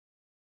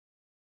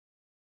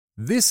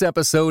This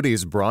episode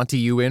is brought to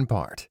you in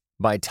part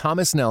by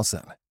Thomas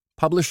Nelson,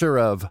 publisher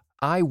of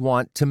I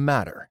Want to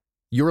Matter.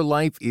 Your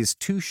life is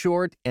too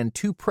short and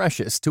too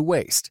precious to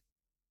waste.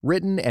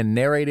 Written and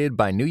narrated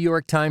by New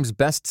York Times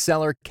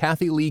bestseller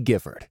Kathy Lee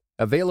Gifford.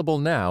 Available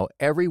now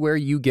everywhere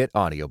you get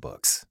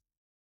audiobooks.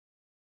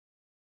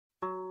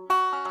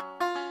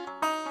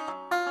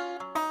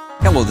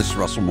 Hello, this is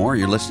Russell Moore.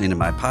 You're listening to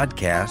my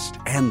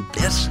podcast, and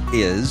this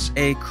is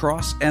a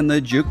Cross and the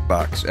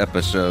Jukebox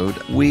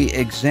episode. We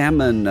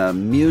examine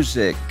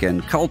music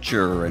and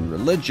culture and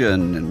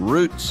religion and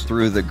roots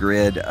through the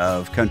grid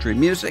of country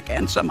music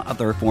and some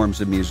other forms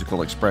of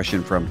musical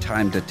expression from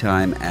time to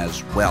time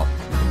as well.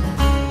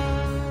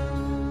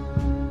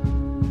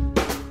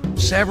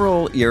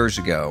 Several years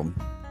ago,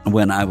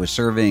 when I was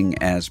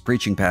serving as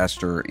preaching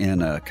pastor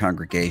in a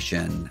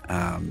congregation,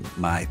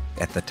 my,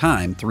 at the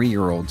time,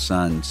 3-year-old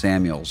son,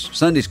 Samuel's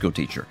Sunday school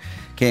teacher,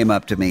 came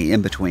up to me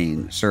in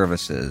between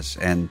services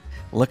and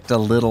looked a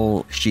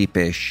little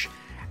sheepish.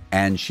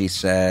 And she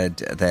said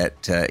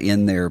that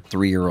in their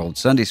 3-year-old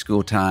Sunday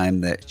school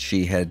time that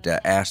she had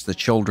asked the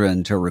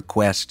children to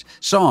request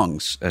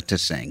songs to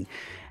sing.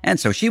 And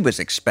so she was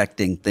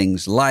expecting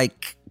things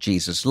like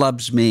Jesus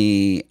Loves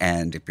Me,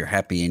 and if you're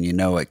happy and you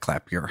know it,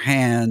 clap your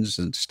hands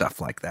and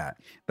stuff like that.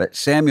 But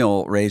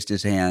Samuel raised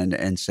his hand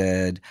and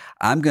said,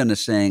 I'm going to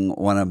sing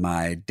one of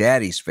my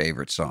daddy's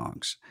favorite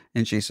songs.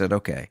 And she said,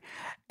 okay.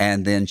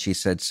 And then she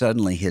said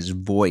suddenly his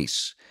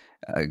voice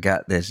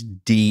got this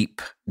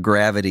deep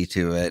gravity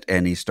to it,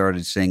 and he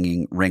started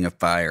singing Ring of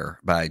Fire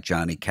by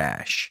Johnny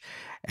Cash.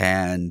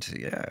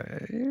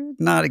 And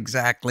not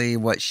exactly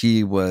what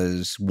she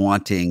was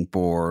wanting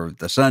for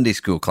the Sunday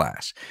school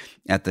class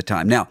at the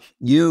time. Now,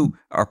 you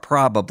are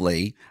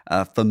probably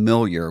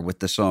familiar with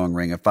the song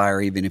Ring of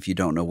Fire, even if you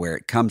don't know where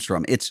it comes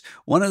from. It's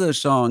one of those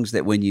songs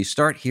that when you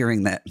start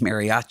hearing that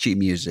mariachi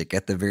music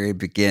at the very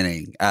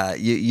beginning,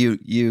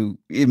 you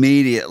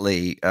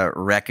immediately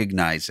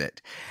recognize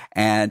it.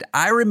 And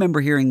I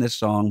remember hearing this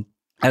song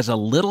as a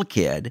little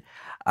kid.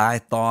 I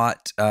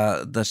thought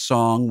the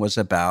song was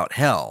about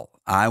hell.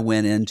 I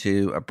went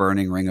into a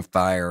burning ring of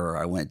fire.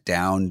 I went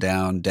down,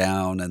 down,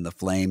 down, and the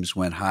flames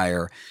went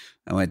higher.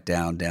 I went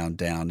down, down,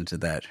 down into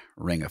that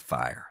ring of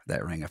fire,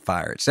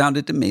 It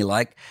sounded to me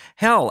like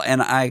hell.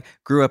 And I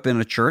grew up in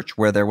a church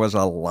where there was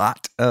a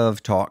lot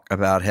of talk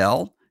about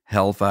hell.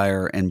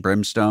 Hellfire and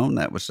brimstone.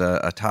 That was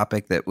a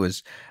topic that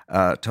was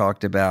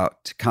talked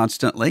about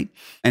constantly.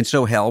 And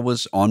so hell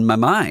was on my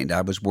mind.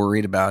 I was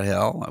worried about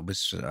hell. I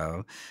was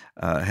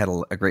had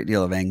a great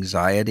deal of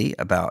anxiety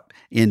about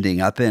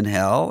ending up in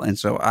hell. And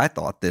so I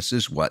thought this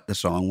is what the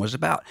song was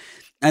about.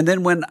 And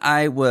then when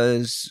I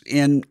was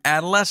in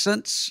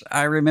adolescence,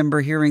 I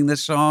remember hearing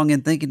this song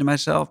and thinking to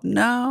myself,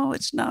 no,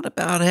 it's not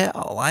about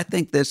hell. I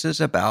think this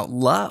is about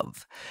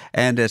love.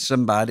 And as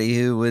somebody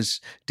who was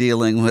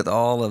dealing with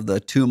all of the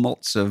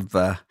tumults of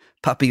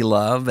puppy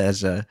love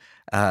as an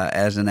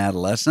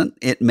adolescent,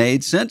 it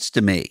made sense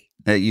to me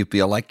that you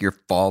feel like you're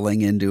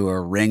falling into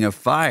a ring of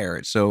fire.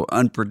 It's so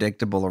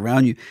unpredictable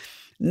around you.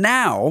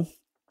 Now,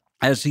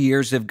 as the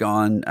years have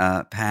gone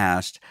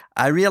past,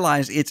 I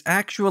realize it's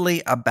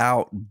actually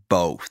about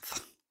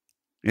both.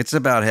 It's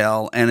about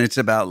hell and it's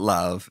about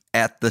love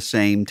at the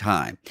same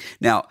time.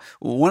 Now,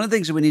 one of the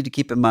things that we need to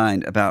keep in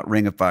mind about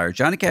Ring of Fire,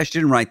 Johnny Cash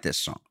didn't write this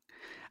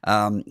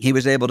song. He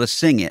was able to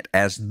sing it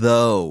as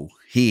though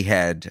he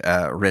had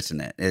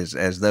written it,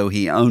 as though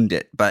he owned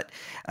it. But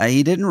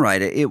he didn't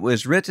write it. It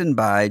was written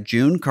by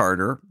June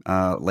Carter,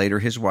 later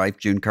his wife,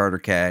 June Carter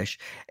Cash,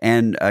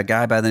 and a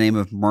guy by the name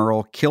of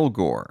Merle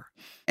Kilgore.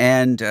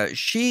 And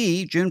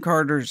June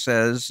Carter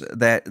says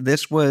that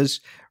this was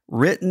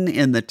written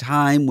in the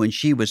time when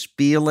she was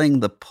feeling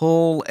the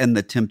pull and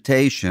the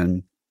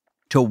temptation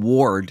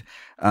toward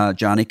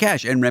Johnny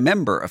Cash. And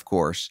remember, of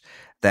course,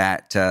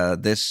 that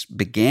this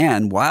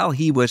began while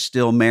he was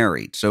still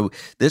married. So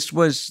this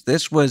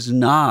was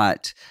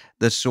not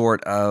the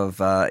sort of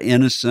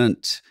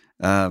innocent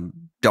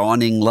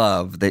dawning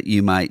love that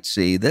you might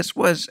see. This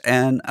was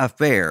an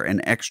affair,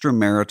 an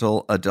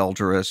extramarital,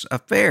 adulterous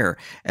affair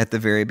at the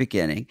very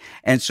beginning.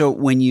 And so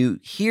when you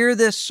hear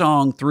this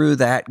song through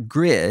that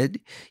grid,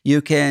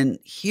 you can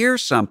hear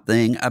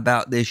something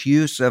about this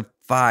use of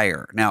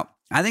fire. Now,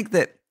 I think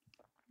that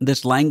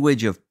this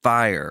language of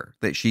fire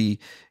that she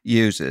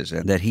uses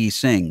and that he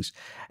sings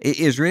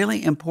is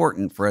really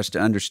important for us to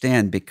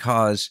understand,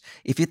 because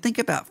if you think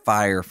about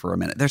fire for a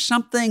minute, there's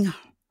something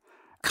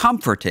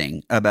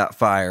comforting about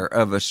fire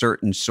of a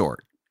certain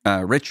sort.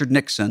 Richard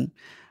Nixon,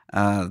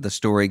 the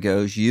story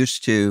goes,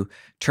 used to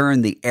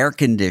turn the air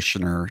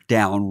conditioner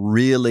down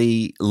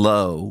really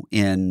low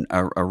in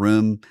a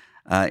room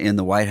in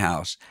the White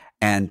House,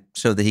 and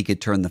so that he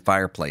could turn the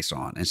fireplace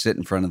on and sit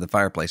in front of the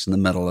fireplace in the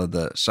middle of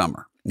the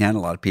summer. And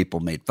a lot of people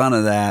made fun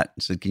of that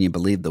and said, can you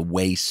believe the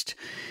waste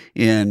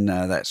in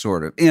that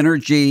sort of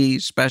energy,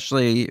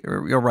 especially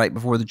right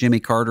before the Jimmy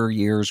Carter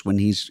years when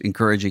he's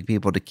encouraging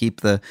people to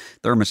keep the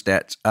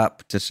thermostats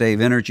up to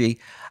save energy.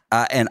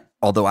 And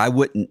although I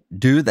wouldn't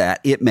do that,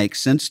 it makes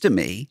sense to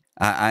me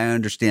I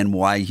understand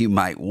why you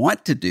might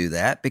want to do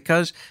that,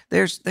 because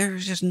there's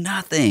just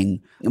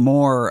nothing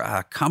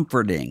more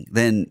comforting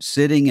than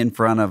sitting in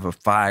front of a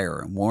fire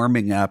and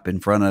warming up in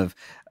front of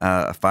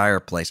a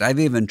fireplace. I've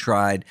even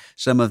tried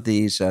some of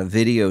these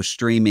video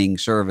streaming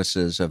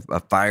services of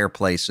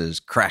fireplaces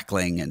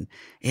crackling, and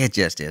it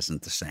just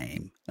isn't the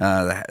same.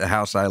 The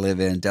house I live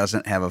in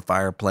doesn't have a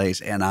fireplace,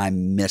 and I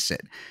miss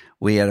it.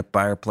 We had a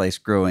fireplace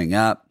growing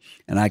up,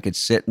 and I could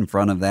sit in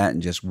front of that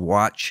and just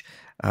watch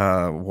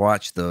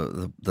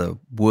the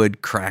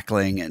wood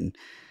crackling, and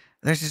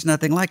there's just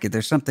nothing like it.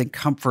 There's something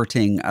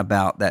comforting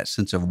about that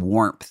sense of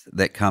warmth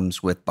that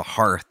comes with the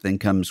hearth and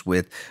comes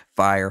with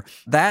fire.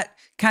 That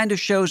kind of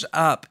shows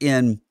up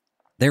in,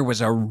 there was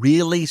a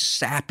really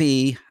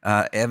sappy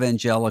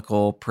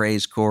evangelical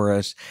praise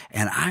chorus,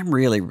 and I'm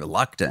really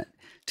reluctant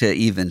to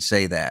even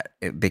say that,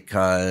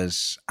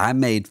 because I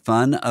made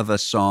fun of a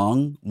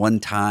song one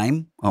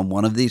time on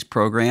one of these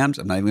programs.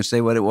 I'm not even going to say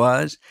what it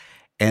was.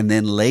 And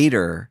then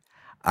later,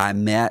 I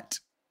met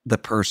the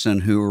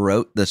person who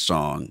wrote the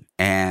song,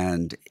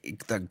 and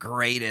the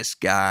greatest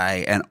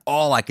guy. And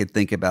all I could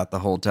think about the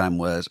whole time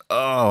was,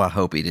 oh, I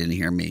hope he didn't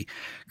hear me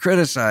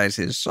criticize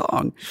his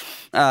song.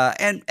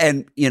 And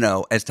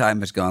as time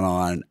has gone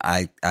on,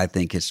 I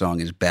think his song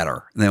is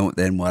better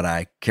than what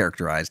I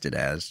characterized it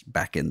as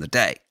back in the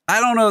day. I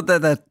don't know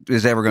that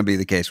is ever going to be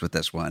the case with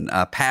this one.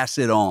 Pass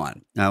It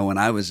On. When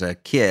I was a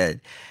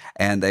kid,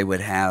 and they would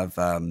have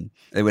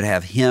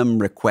hymn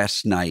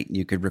request night.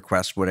 You could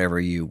request whatever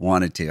you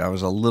wanted to. I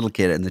was a little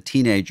kid, and the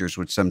teenagers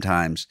would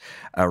sometimes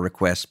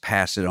request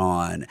Pass It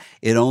On.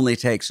 It only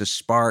takes a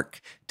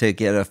spark to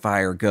get a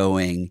fire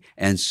going,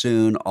 and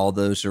soon all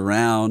those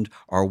around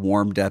are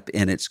warmed up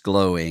in its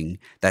glowing.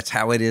 That's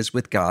how it is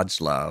with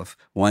God's love.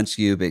 Once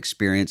you've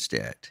experienced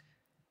it,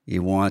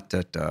 you want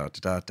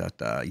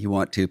you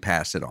want to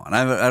pass it on.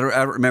 I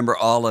don't remember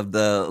all of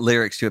the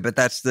lyrics to it, but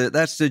that's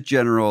the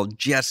general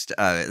gist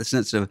of it. The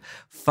sense of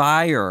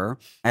fire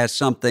as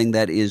something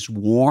that is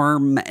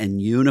warm and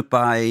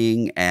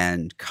unifying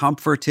and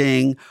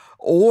comforting,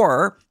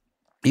 or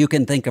you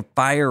can think of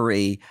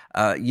fiery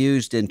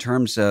used in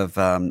terms of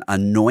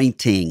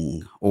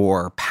anointing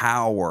or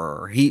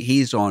power.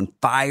 He's on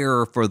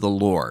fire for the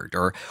Lord,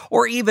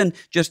 or even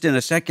just in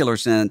a secular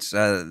sense,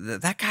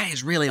 that guy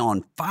is really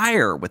on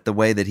fire with the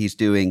way that he's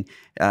doing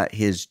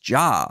his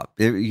job.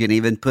 You can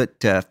even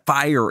put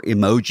fire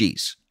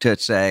emojis to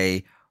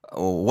say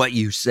what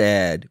you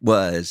said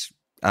was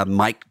a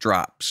mic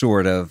drop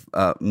sort of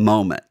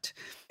moment.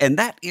 And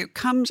that it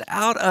comes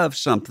out of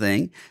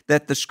something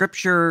that the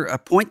scripture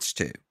points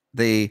to,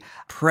 the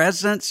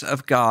presence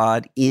of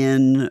God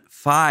in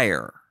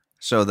fire.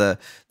 So the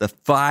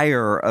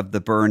fire of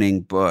the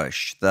burning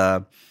bush,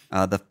 the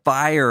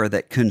fire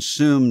that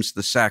consumes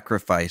the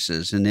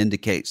sacrifices and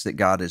indicates that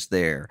God is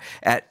there.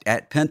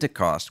 At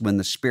Pentecost, when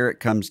the Spirit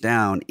comes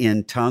down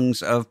in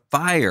tongues of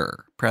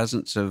fire,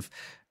 presence of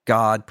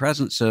God,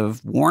 presence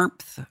of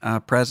warmth,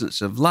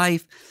 presence of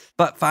life.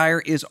 But fire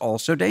is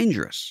also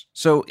dangerous.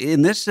 So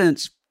in this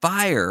sense,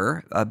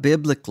 fire,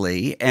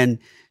 biblically, and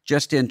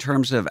just in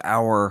terms of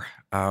our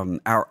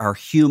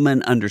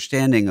human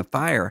understanding of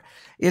fire,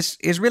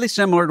 is really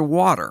similar to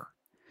water.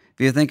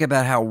 If you think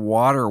about how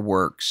water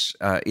works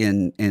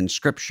in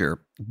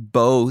Scripture,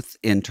 both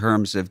in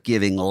terms of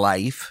giving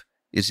life,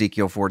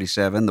 Ezekiel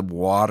 47, the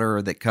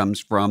water that comes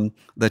from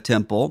the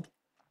temple,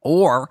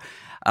 or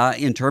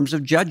in terms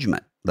of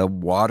judgment, the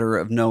water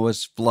of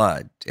Noah's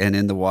flood, and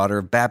in the water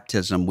of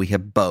baptism, we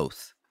have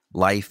both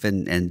life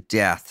and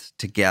death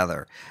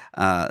together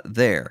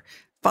there.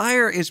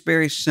 Fire is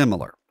very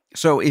similar.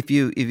 So if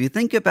you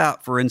think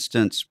about, for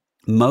instance,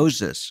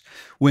 Moses,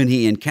 when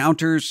he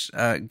encounters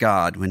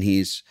God, when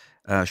he's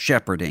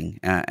shepherding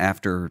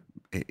after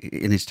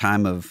in his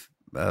time of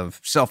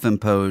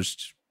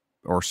self-imposed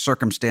or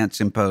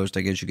circumstance-imposed,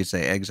 I guess you could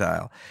say,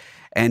 exile,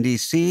 and he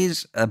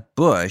sees a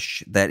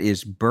bush that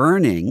is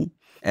burning.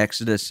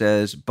 Exodus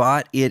says,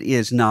 but it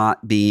is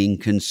not being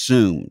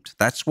consumed.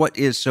 That's what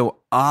is so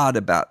odd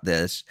about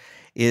this,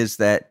 is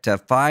that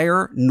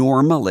fire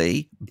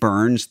normally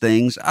burns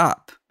things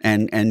up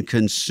and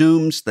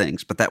consumes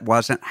things, but that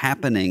wasn't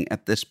happening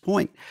at this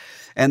point.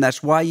 And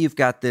that's why you've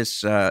got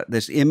this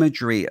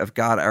imagery of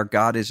God. Our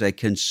God is a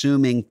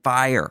consuming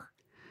fire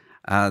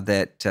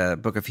that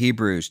Book of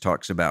Hebrews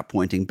talks about,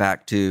 pointing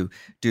back to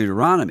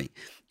Deuteronomy.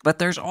 But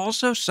there's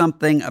also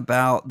something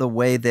about the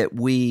way that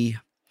we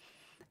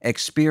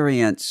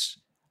experience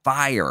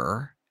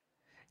fire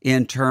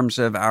in terms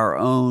of our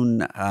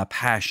own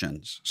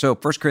passions. So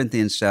 1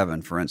 Corinthians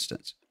 7, for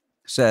instance,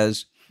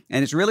 says,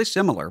 and it's really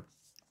similar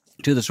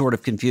to the sort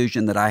of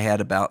confusion that I had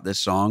about this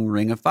song,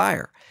 Ring of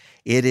Fire.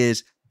 It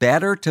is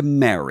better to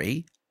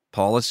marry.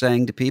 Paul is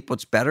saying to people,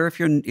 it's better if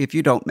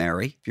you don't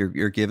marry, if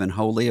you're given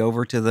wholly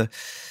over to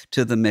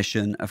the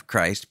mission of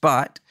Christ,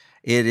 but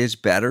it is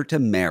better to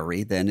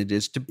marry than it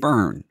is to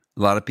burn.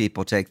 A lot of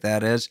people take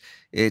that as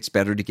it's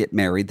better to get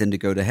married than to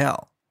go to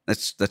hell.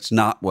 That's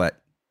not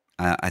what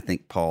I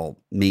think Paul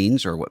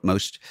means, or what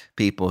most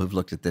people who've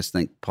looked at this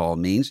think Paul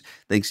means.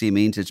 Thinks he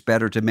means it's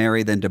better to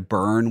marry than to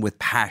burn with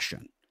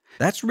passion.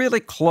 That's really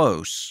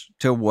close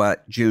to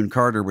what June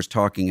Carter was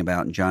talking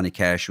about and Johnny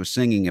Cash was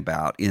singing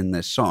about in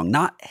this song.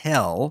 Not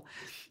hell,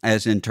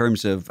 as in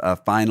terms of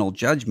final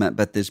judgment,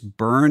 but this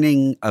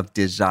burning of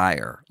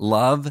desire.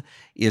 Love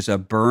is a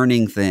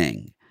burning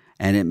thing,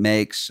 and it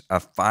makes a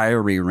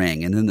fiery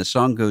ring. And then the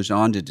song goes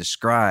on to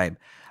describe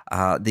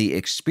the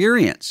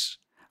experience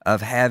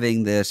of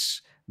having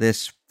this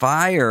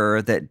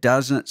fire that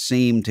doesn't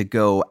seem to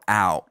go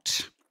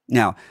out.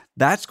 Now,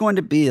 that's going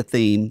to be a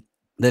theme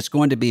that's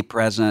going to be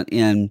present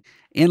in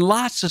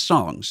lots of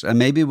songs.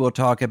 Maybe we'll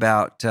talk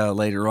about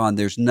later on,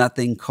 there's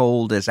nothing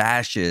cold as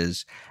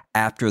ashes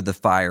after the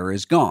fire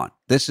is gone.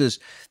 That's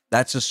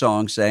a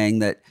song saying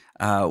that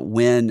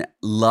when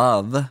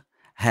love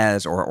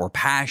has or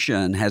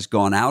passion has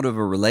gone out of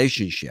a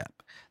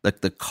relationship,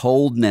 the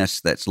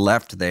coldness that's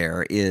left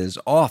there is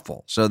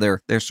awful. So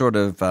they're sort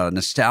of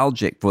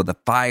nostalgic for the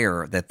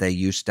fire that they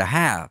used to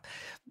have.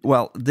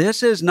 Well,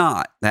 this is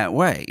not that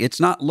way. It's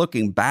not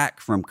looking back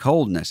from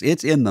coldness.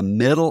 It's in the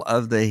middle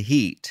of the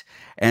heat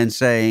and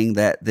saying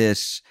that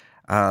this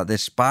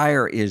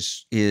fire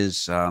is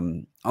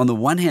on the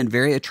one hand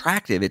very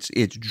attractive.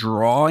 It's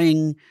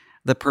drawing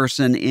the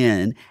person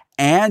in,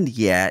 and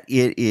yet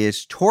it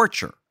is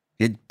torture.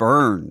 It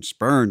burns,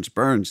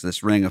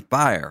 this ring of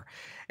fire.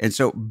 And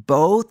so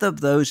both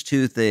of those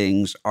two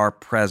things are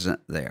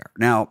present there.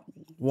 Now,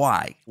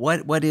 why?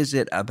 What is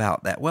it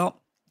about that? Well,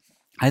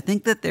 I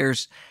think that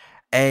there's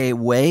a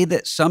way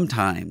that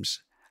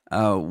sometimes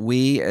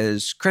we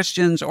as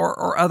Christians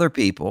or other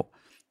people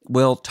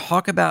will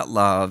talk about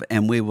love,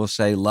 and we will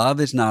say love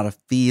is not a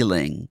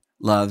feeling,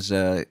 love's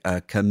a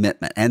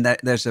commitment. And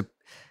that there's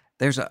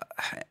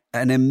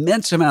an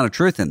immense amount of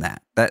truth in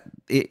that. That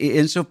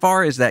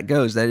insofar as that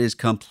goes, that is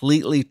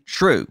completely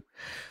true.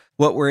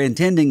 What we're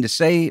intending to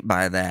say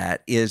by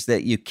that is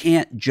that you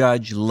can't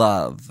judge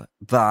love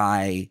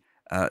by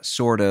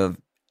sort of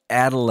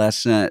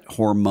adolescent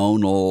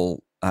hormonal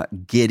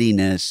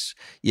giddiness.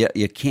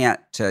 You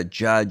can't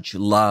judge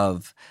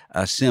love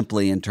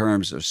simply in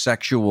terms of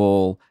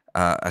sexual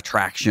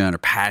attraction or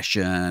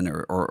passion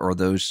or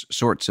those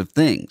sorts of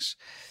things.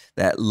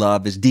 That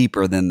love is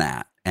deeper than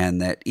that,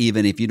 and that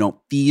even if you don't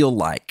feel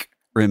like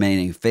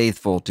remaining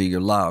faithful to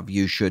your love,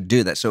 you should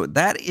do that. So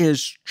that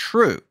is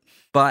true,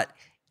 but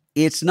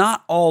it's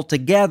not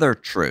altogether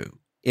true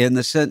in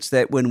the sense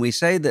that when we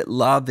say that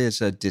love is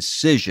a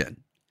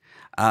decision,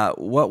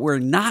 what we're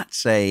not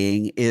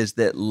saying is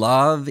that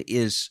love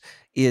is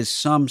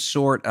some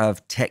sort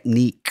of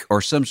technique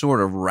or some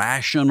sort of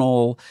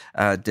rational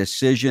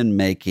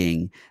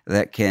decision-making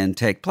that can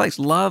take place.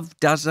 Love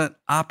doesn't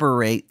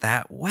operate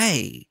that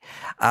way.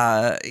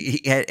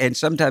 And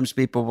sometimes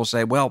people will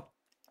say, well,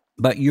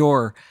 but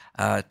you're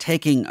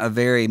taking a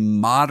very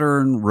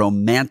modern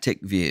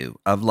romantic view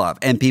of love,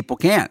 and people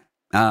can't.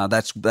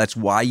 That's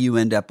why you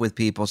end up with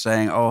people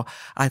saying, "Oh,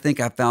 I think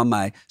I found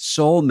my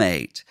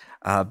soulmate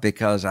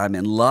because I'm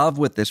in love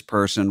with this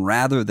person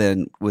rather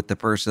than with the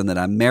person that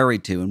I'm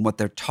married to." And what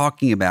they're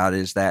talking about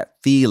is that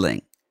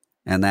feeling,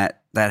 and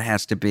that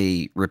has to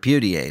be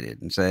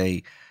repudiated. And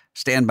say,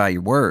 stand by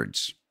your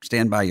words,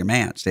 stand by your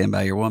man, stand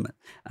by your woman,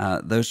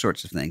 those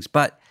sorts of things.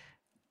 But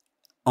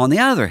on the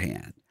other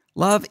hand,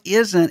 love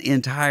isn't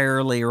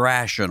entirely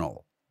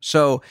rational.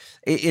 So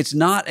it's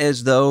not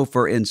as though,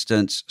 for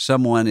instance,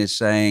 someone is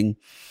saying,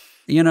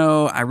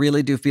 I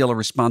really do feel a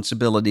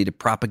responsibility to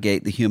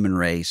propagate the human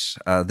race.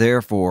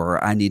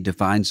 Therefore, I need to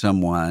find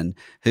someone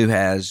who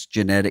has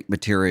genetic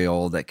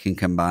material that can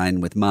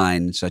combine with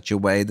mine in such a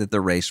way that the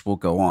race will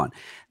go on.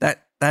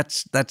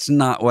 That's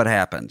not what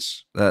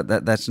happens.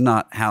 That's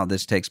not how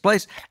this takes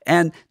place.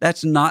 And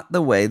that's not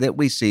the way that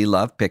we see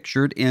love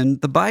pictured in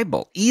the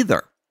Bible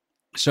either.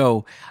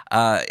 So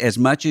as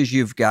much as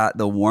you've got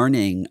the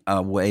warning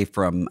away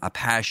from a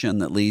passion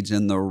that leads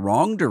in the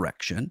wrong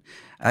direction,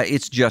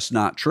 it's just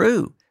not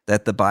true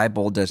that the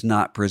Bible does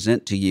not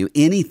present to you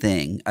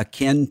anything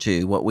akin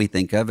to what we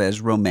think of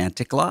as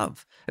romantic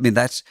love. I mean,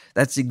 that's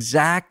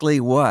exactly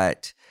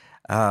what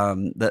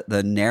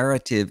the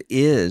narrative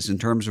is in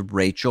terms of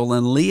Rachel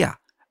and Leah,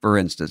 for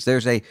instance.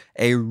 There's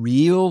a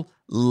real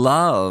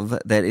love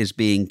that is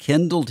being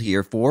kindled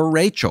here for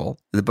Rachel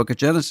in the book of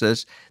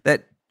Genesis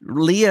that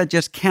Leah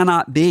just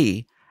cannot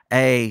be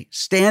a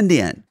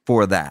stand-in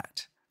for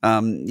that.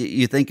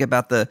 You think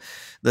about the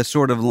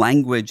sort of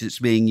language that's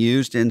being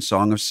used in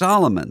Song of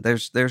Solomon.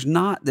 There's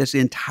not this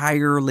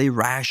entirely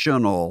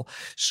rational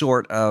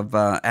sort of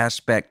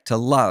aspect to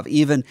love.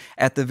 Even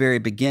at the very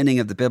beginning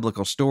of the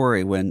biblical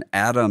story, when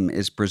Adam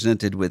is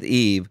presented with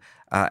Eve,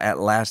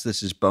 at last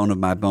this is bone of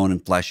my bone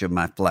and flesh of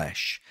my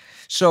flesh.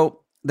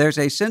 So there's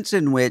a sense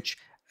in which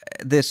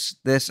this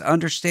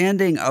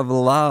understanding of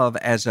love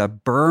as a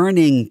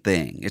burning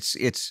thing.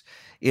 It's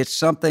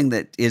something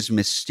that is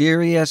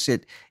mysterious.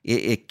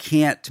 It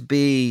can't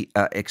be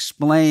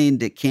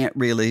explained. It can't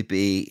really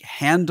be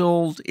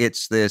handled.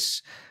 It's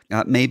this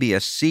maybe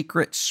a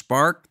secret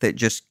spark that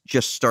just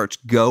starts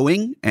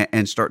going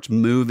and starts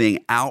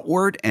moving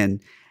outward and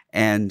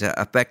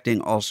affecting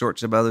all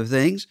sorts of other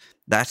things.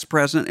 That's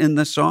present in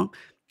this song.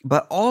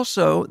 but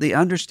also the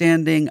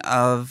understanding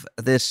of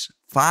this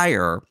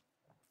fire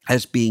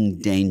as being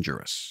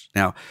dangerous.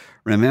 Now,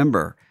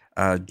 remember,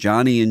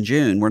 Johnny and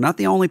June were not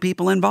the only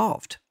people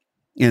involved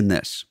in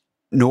this,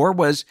 nor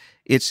was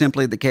it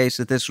simply the case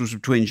that this was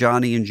between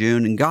Johnny and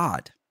June and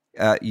God.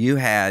 You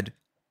had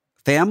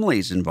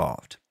families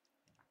involved.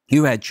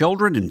 You had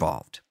children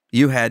involved.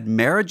 You had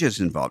marriages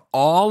involved,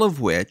 all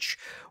of which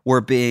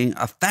were being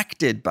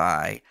affected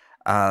by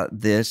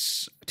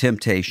this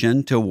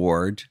temptation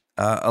toward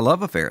a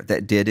love affair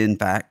that did, in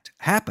fact,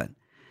 happen.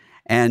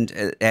 And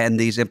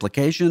these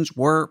implications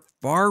were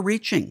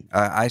far-reaching.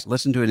 I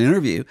listened to an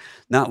interview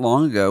not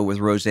long ago with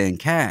Roseanne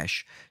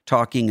Cash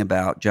talking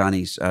about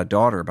Johnny's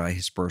daughter by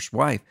his first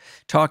wife,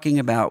 talking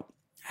about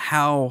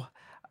how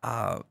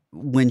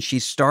when she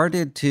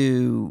started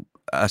to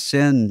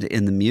ascend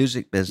in the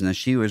music business,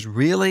 she was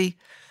really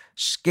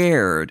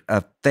scared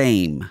of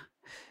fame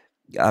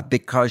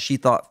because she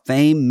thought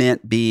fame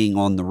meant being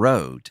on the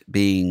road,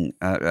 being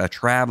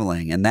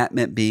traveling, and that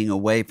meant being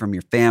away from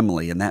your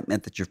family, and that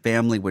meant that your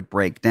family would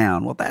break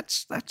down. Well,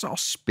 that's all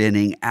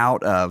spinning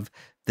out of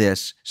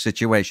this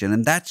situation,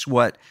 and that's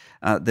what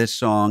this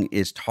song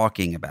is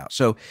talking about.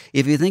 So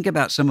if you think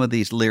about some of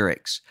these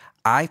lyrics,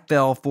 I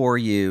fell for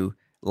you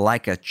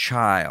like a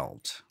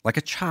child, like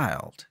a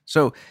child.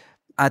 So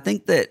I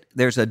think that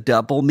there's a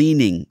double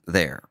meaning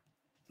there.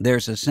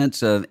 There's a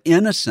sense of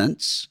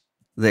innocence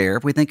there.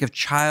 If we think of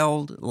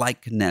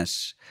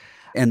childlikeness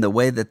and the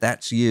way that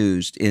that's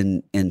used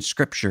in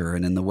Scripture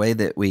and in the way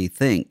that we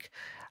think,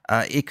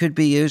 it could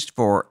be used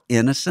for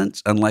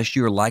innocence. Unless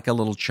you're like a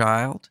little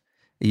child,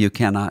 you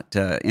cannot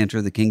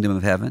enter the kingdom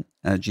of heaven,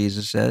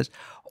 Jesus says.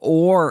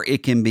 Or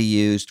it can be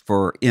used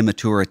for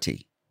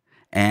immaturity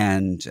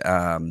and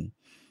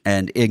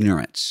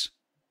ignorance.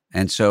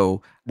 And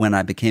so when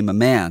I became a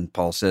man,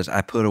 Paul says,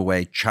 I put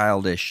away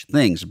childish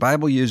things. The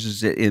Bible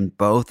uses it in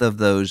both of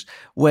those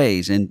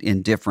ways,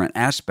 in different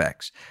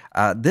aspects.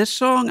 This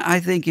song, I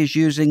think, is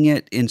using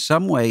it in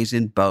some ways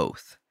in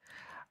both.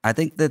 I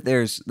think that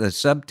there's the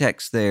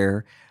subtext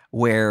there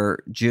where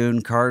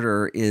June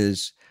Carter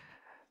is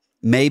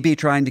maybe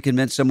trying to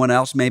convince someone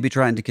else, maybe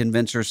trying to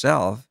convince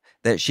herself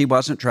that she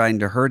wasn't trying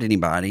to hurt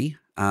anybody,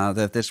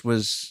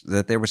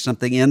 that there was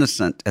something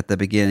innocent at the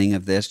beginning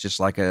of this, just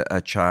like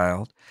a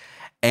child.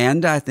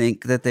 And I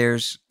think that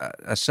there's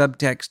a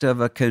subtext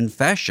of a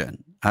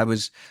confession. I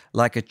was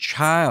like a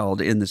child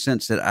in the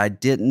sense that I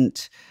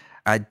didn't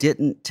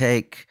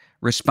take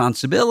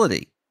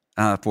responsibility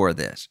for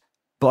this.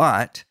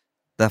 But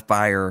the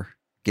fire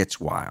gets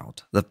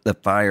wild. The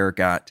fire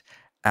got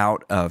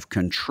out of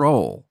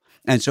control.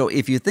 And so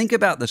if you think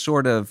about the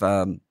sort of,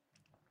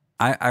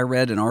 I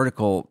read an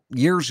article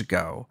years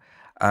ago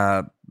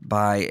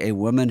by a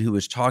woman who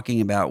was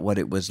talking about what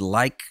it was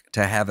like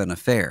to have an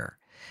affair.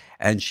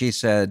 And she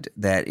said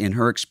that in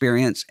her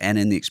experience and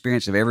in the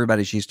experience of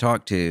everybody she's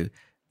talked to,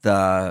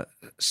 the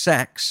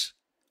sex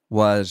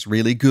was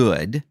really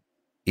good,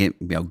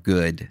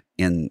 good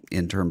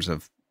in terms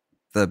of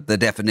the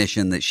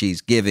definition that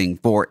she's giving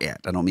for it.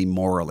 I don't mean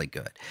morally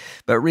good,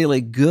 but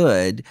really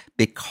good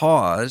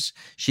because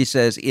she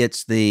says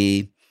it's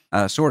the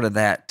sort of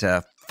that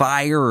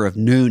fire of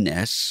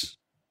newness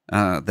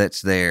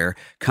that's there,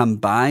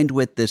 combined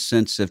with this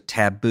sense of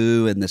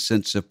taboo and the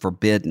sense of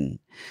forbidden.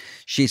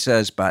 She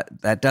says,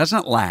 but that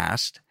doesn't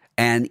last.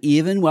 And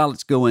even while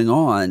it's going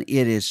on,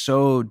 it is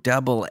so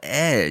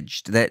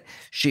double-edged that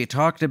she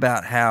talked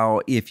about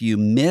how if you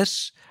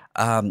miss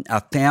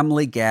a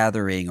family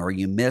gathering or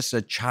you miss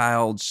a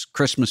child's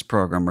Christmas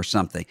program or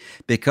something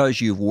because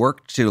you've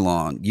worked too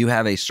long, you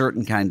have a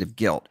certain kind of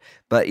guilt.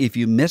 But if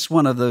you miss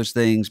one of those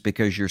things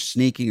because you're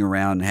sneaking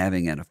around and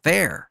having an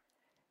affair,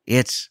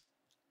 it's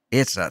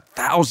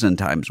 1,000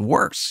 times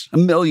worse,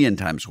 1,000,000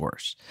 times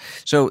worse.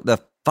 So the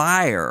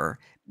fire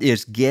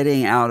is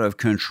getting out of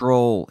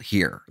control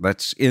here.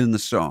 That's in the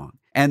song.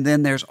 And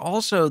then there's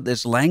also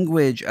this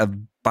language of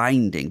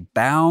binding,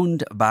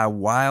 bound by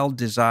wild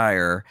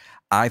desire,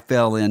 I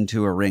fell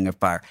into a ring of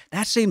fire.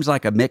 That seems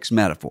like a mixed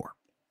metaphor.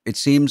 It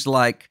seems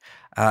like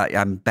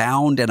I'm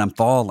bound and I'm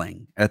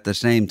falling at the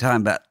same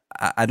time, but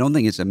I don't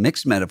think it's a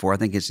mixed metaphor. I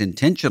think it's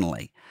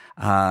intentionally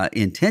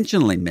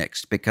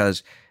mixed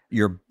because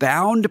you're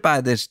bound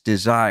by this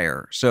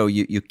desire. So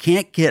you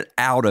can't get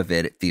out of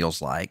it, it feels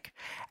like,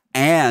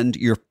 and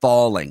you're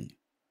falling.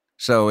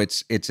 So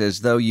it's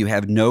as though you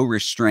have no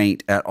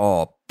restraint at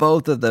all.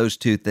 Both of those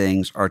two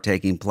things are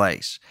taking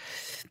place.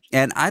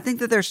 And I think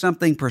that there's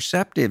something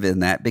perceptive in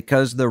that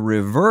because the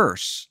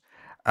reverse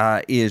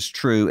is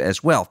true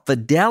as well.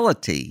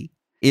 Fidelity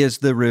is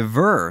the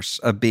reverse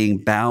of being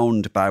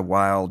bound by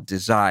wild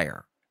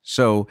desire.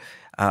 So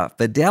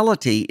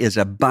fidelity is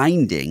a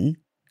binding,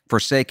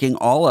 forsaking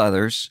all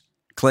others,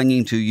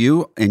 clinging to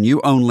you and you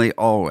only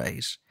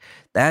always.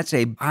 That's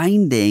a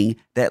binding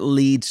that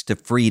leads to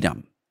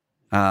freedom.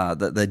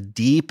 The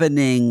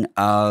deepening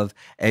of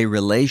a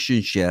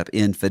relationship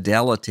in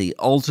fidelity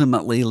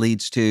ultimately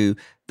leads to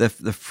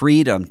the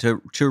freedom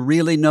to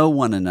really know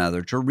one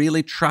another, to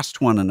really trust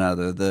one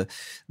another,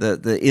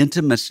 the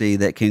intimacy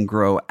that can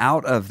grow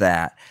out of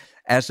that.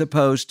 as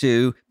opposed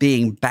to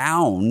being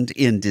bound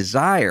in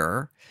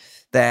desire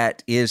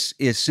that is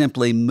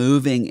simply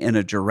moving in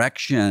a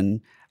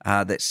direction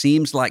that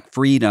seems like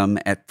freedom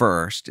at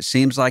first. It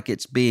seems like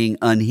it's being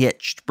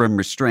unhitched from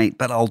restraint,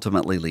 but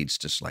ultimately leads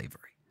to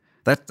slavery.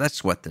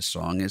 That's what this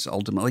song is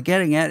ultimately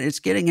getting at. It's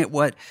getting at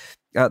what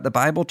the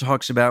Bible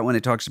talks about when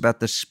it talks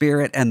about the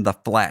spirit and the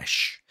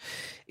flesh.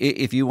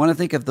 If you want to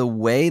think of the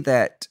way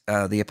that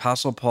the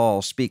Apostle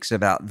Paul speaks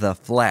about the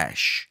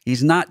flesh,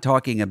 he's not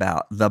talking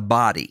about the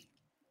body.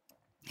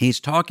 He's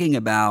talking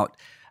about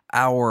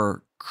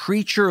our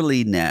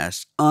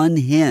creatureliness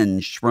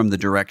unhinged from the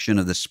direction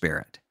of the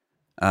Spirit.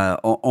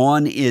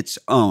 On its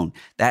own.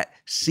 That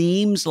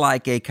seems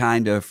like a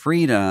kind of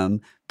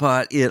freedom,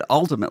 but it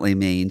ultimately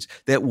means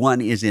that one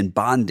is in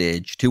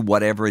bondage to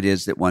whatever it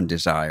is that one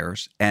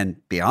desires, and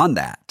beyond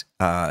that,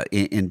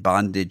 in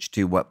bondage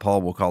to what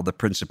Paul will call the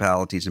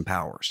principalities and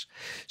powers.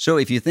 So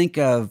if you think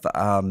of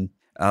Lion,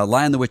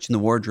 the Witch, and the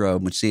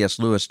Wardrobe, when C.S.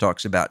 Lewis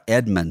talks about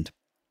Edmund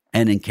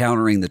and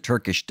encountering the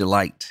Turkish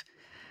delight,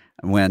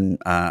 when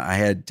I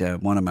had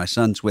one of my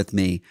sons with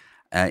me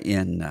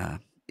in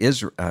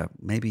Israel,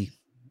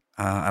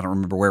 I don't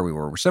remember where we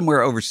were. We're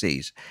somewhere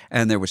overseas,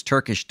 and there was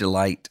Turkish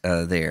delight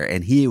there,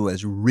 and he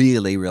was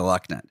really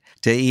reluctant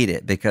to eat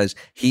it because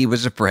he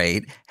was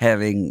afraid,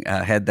 having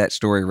had that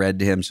story read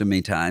to him so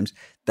many times,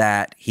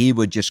 that he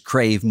would just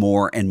crave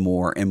more and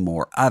more and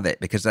more of it,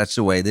 because that's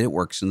the way that it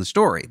works in the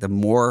story. The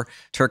more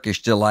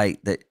Turkish delight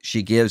that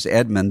she gives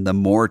Edmund, the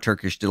more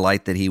Turkish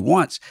delight that he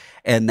wants,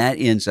 and that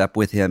ends up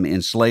with him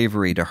in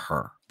slavery to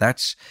her.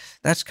 That's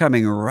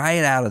coming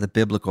right out of the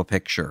biblical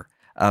picture.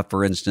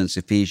 For instance,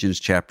 Ephesians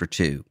chapter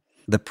 2,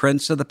 the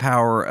prince of the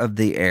power of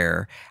the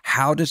air.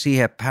 How does he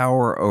have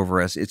power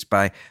over us? It's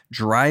by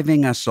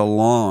driving us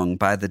along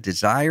by the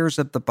desires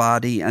of the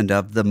body and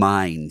of the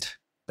mind.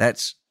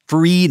 That's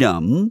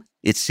freedom,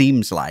 it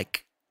seems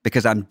like,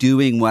 because I'm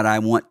doing what I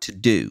want to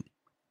do.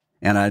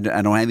 And I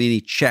don't have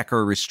any check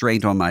or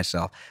restraint on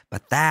myself.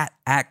 But that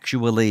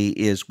actually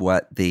is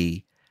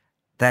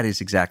that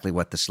is exactly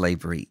what the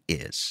slavery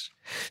is.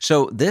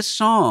 So this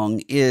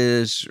song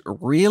is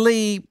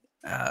really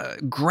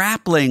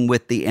grappling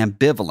with the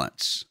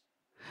ambivalence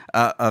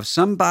of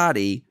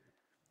somebody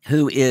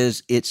who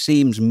is, it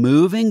seems,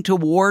 moving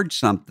toward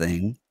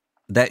something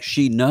that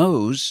she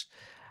knows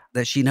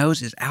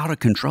is out of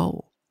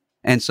control,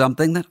 and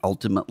something that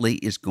ultimately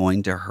is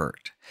going to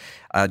hurt.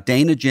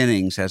 Dana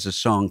Jennings has a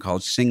song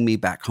called "Sing Me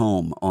Back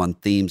Home" on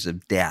themes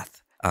of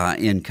death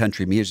in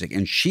country music,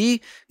 and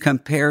she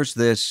compares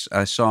this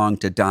song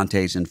to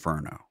Dante's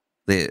Inferno,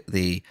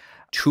 the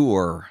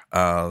tour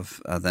of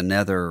the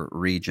nether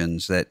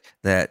regions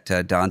that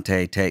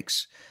Dante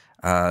takes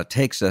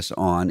us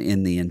on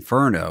in the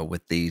Inferno,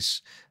 with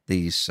these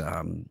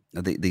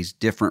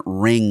different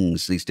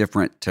rings, these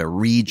different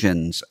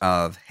regions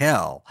of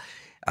hell.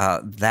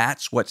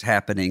 That's what's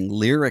happening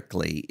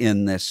lyrically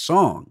in this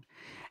song.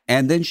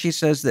 And then she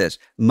says this: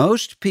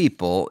 most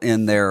people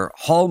in their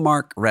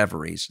Hallmark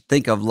reveries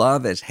think of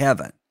love as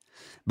heaven,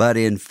 but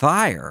in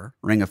Fire,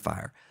 Ring of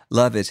Fire,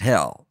 love is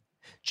hell.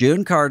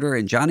 June Carter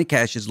and Johnny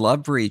Cash's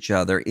love for each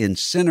other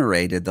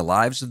incinerated the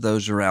lives of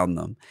those around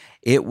them.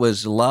 It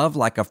was love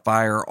like a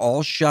fire,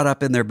 all shut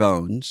up in their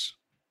bones.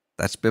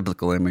 That's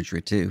biblical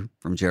imagery too,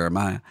 from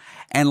Jeremiah.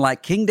 And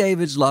like King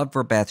David's love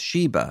for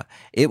Bathsheba,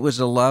 it was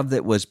a love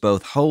that was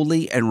both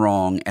holy and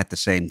wrong at the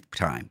same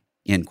time,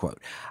 end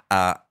quote.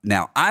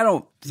 Now, I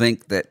don't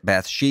think that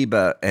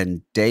Bathsheba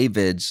and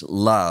David's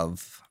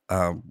love,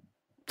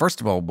 first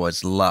of all,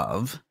 was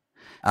love.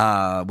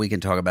 We can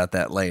talk about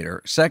that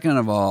later. Second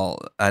of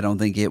all, I don't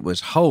think it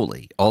was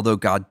holy, although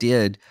God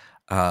did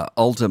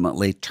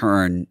ultimately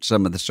turn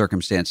some of the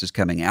circumstances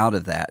coming out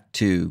of that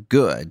to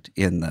good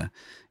in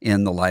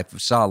the life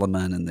of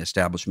Solomon and the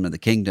establishment of the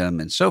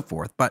kingdom and so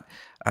forth. But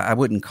I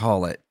wouldn't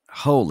call it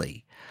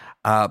holy.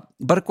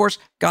 But of course,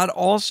 God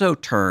also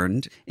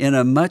turned in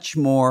a much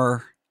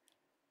more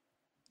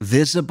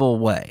visible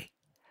way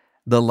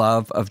the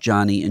love of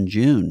Johnny and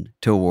June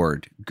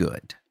toward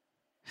good.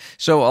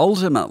 So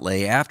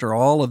ultimately, after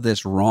all of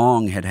this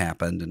wrong had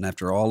happened, and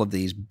after all of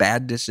these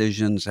bad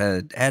decisions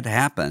had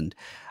happened,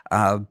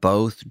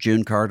 both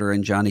June Carter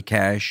and Johnny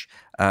Cash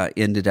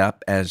ended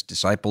up as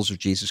disciples of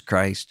Jesus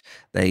Christ.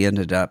 They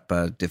ended up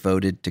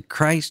devoted to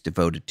Christ,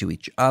 devoted to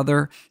each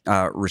other,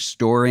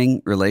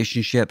 restoring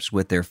relationships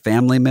with their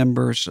family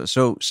members.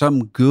 So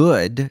some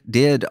good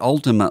did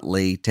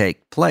ultimately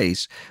take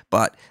place,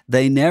 but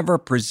they never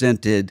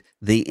presented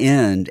the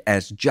end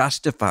as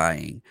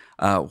justifying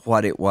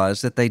what it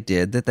was that they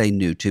did that they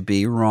knew to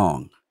be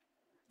wrong.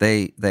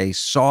 They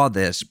saw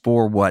this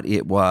for what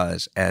it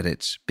was at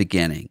its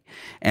beginning.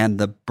 And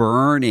the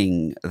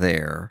burning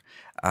there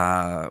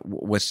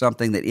was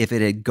something that, if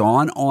it had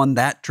gone on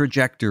that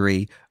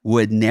trajectory,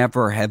 would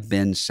never have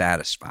been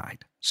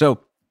satisfied. So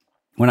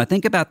when I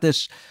think about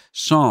this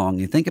song,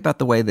 you think about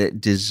the way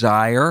that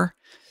desire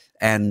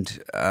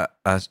and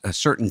a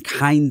certain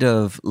kind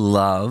of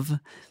love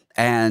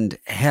and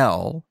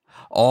hell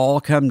all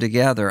come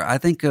together. I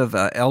think of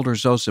Elder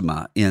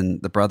Zosima in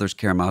The Brothers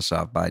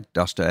Karamazov by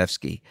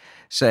Dostoevsky,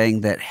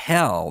 saying that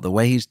hell, the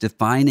way he's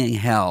defining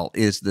hell,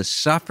 is the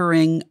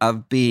suffering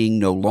of being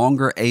no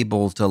longer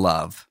able to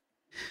love.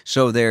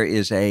 So there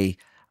is a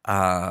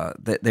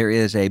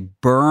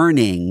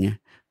burning,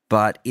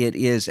 but it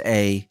is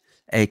a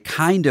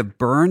kind of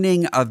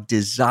burning of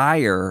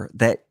desire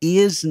that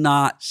is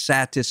not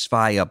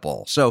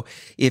satisfiable. So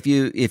if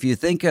you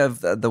think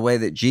of the way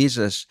that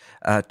Jesus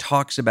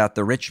talks about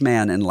the rich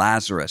man and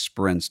Lazarus,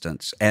 for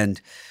instance,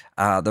 and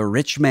the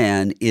rich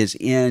man is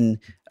in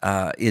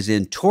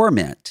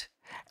torment,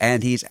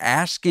 and he's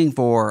asking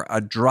for a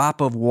drop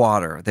of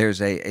water.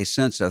 There's a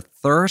sense of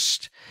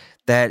thirst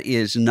that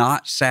is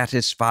not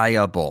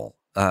satisfiable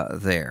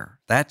there.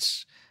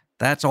 That's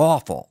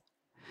awful.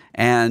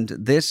 And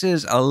this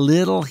is a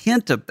little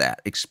hint of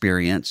that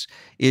experience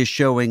is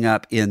showing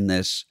up in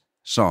this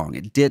song.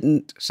 It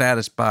didn't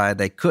satisfy.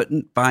 They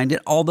couldn't find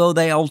it, although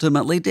they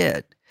ultimately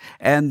did.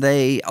 And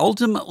they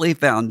ultimately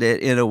found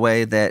it in a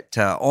way that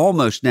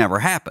almost never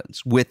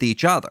happens with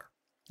each other.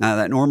 Now,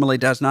 that normally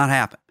does not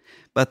happen.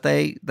 But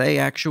they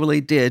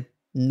actually did,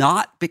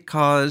 not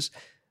because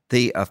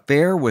the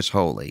affair was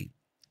holy,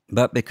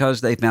 but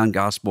because they found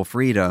gospel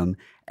freedom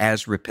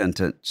as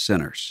repentant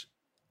sinners.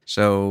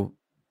 So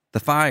the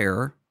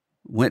fire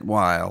went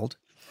wild,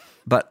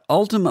 but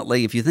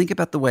ultimately, if you think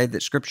about the way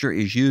that Scripture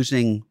is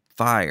using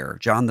fire,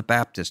 John the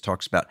Baptist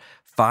talks about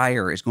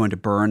fire is going to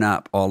burn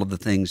up all of the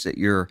things that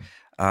you're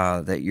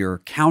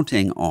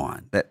counting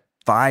on. That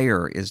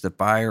fire is the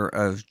fire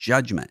of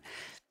judgment,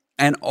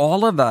 and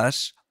all of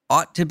us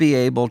ought to be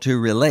able to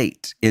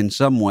relate in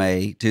some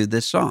way to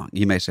this song.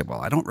 You may say, "Well,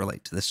 I don't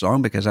relate to this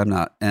song because I'm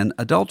not an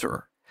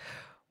adulterer."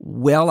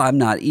 Well, I'm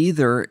not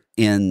either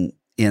in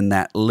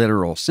that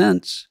literal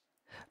sense.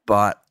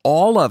 But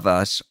all of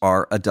us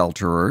are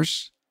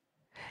adulterers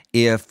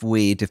if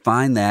we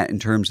define that in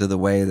terms of the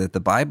way that the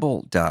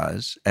Bible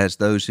does, as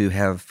those who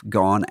have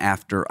gone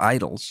after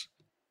idols.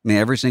 I mean,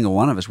 every single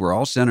one of us, we're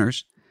all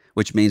sinners,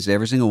 which means that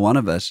every single one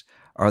of us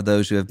are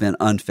those who have been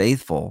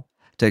unfaithful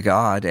to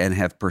God and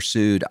have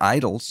pursued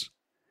idols.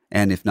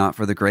 And if not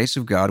for the grace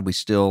of God, we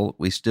still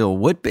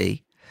would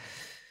be.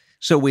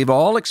 So we've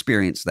all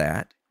experienced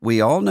that. We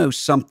all know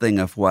something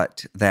of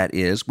what that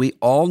is. We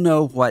all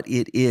know what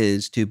it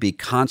is to be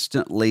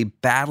constantly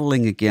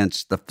battling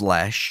against the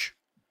flesh,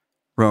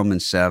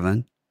 Romans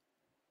 7,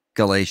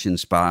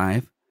 Galatians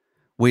 5.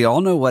 We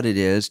all know what it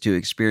is to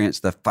experience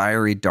the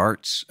fiery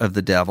darts of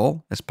the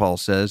devil, as Paul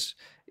says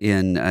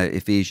in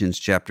Ephesians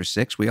chapter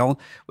 6. We all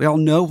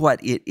know what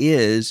it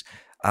is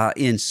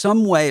in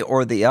some way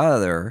or the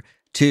other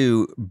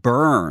to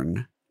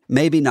burn,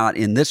 maybe not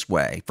in this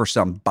way for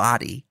some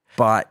body,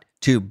 but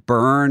to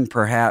burn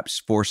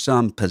perhaps for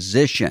some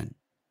position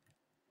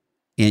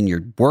in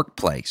your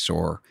workplace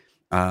or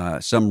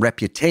some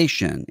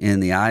reputation in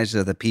the eyes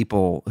of the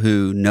people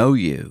who know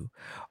you,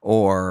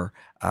 or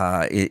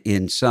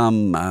in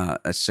some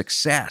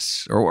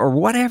success or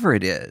whatever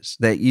it is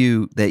that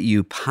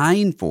you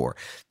pine for,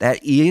 that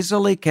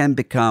easily can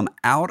become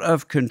out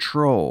of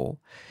control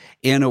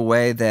in a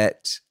way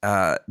that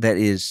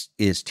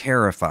is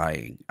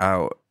terrifying.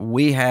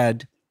 We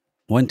had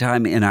one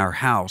time in our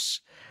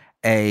house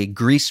a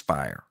grease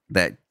fire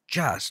that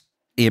just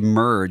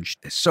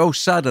emerged so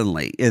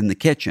suddenly in the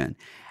kitchen.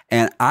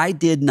 And I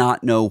did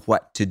not know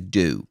what to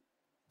do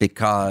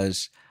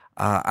because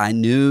I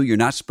knew you're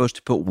not supposed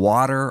to put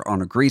water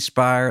on a grease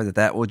fire,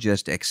 that will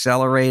just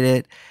accelerate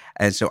it.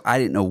 And so I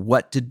didn't know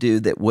what to do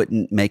that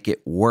wouldn't make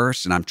it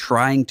worse. And I'm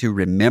trying to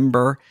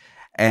remember.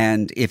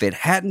 And if it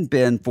hadn't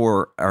been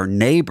for our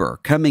neighbor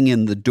coming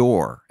in the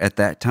door at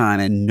that time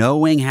and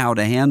knowing how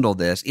to handle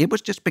this, it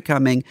was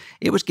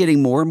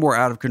getting more and more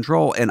out of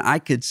control. And I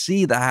could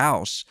see the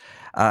house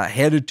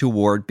headed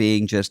toward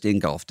being just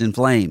engulfed in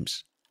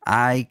flames.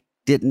 I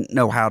didn't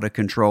know how to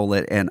control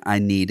it, and I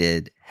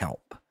needed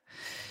help.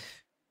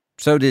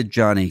 So did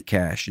Johnny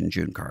Cash and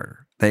June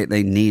Carter.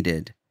 They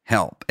needed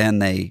help,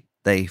 and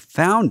they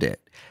found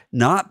it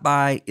not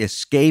by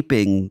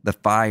escaping the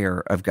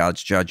fire of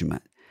God's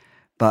judgment,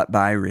 but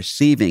by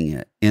receiving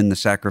it in the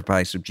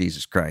sacrifice of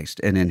Jesus Christ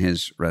and in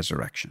his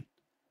resurrection.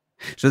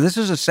 So this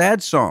is a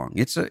sad song.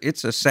 It's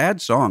a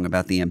sad song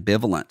about the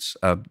ambivalence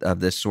of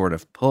this sort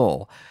of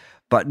pull.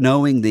 But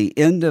knowing the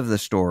end of the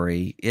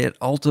story, it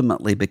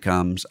ultimately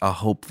becomes a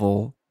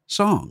hopeful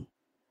song.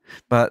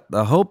 But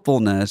the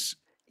hopefulness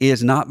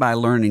is not by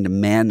learning to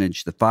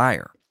manage the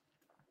fire.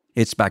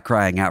 It's by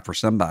crying out for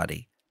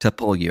somebody to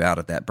pull you out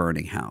of that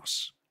burning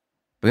house.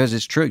 Because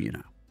it's true,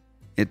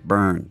 it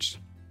burns.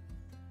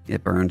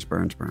 It burns,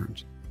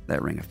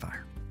 that ring of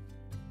fire.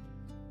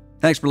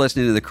 Thanks for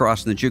listening to The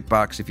Cross and the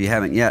Jukebox. If you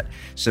haven't yet,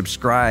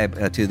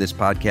 subscribe to this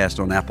podcast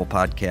on Apple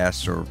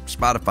Podcasts or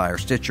Spotify or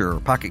Stitcher or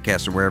Pocket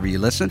Casts or wherever you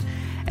listen.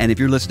 And if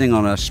you're listening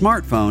on a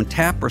smartphone,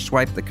 tap or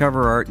swipe the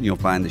cover art and you'll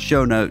find the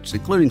show notes,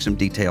 including some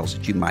details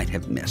that you might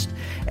have missed.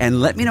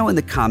 And let me know in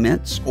the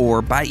comments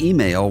or by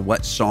email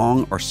what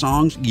song or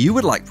songs you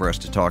would like for us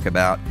to talk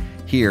about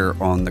here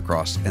on The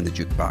Cross and the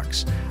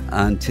Jukebox.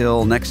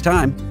 Until next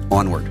time,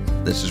 onward.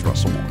 This is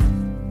Russell Moore.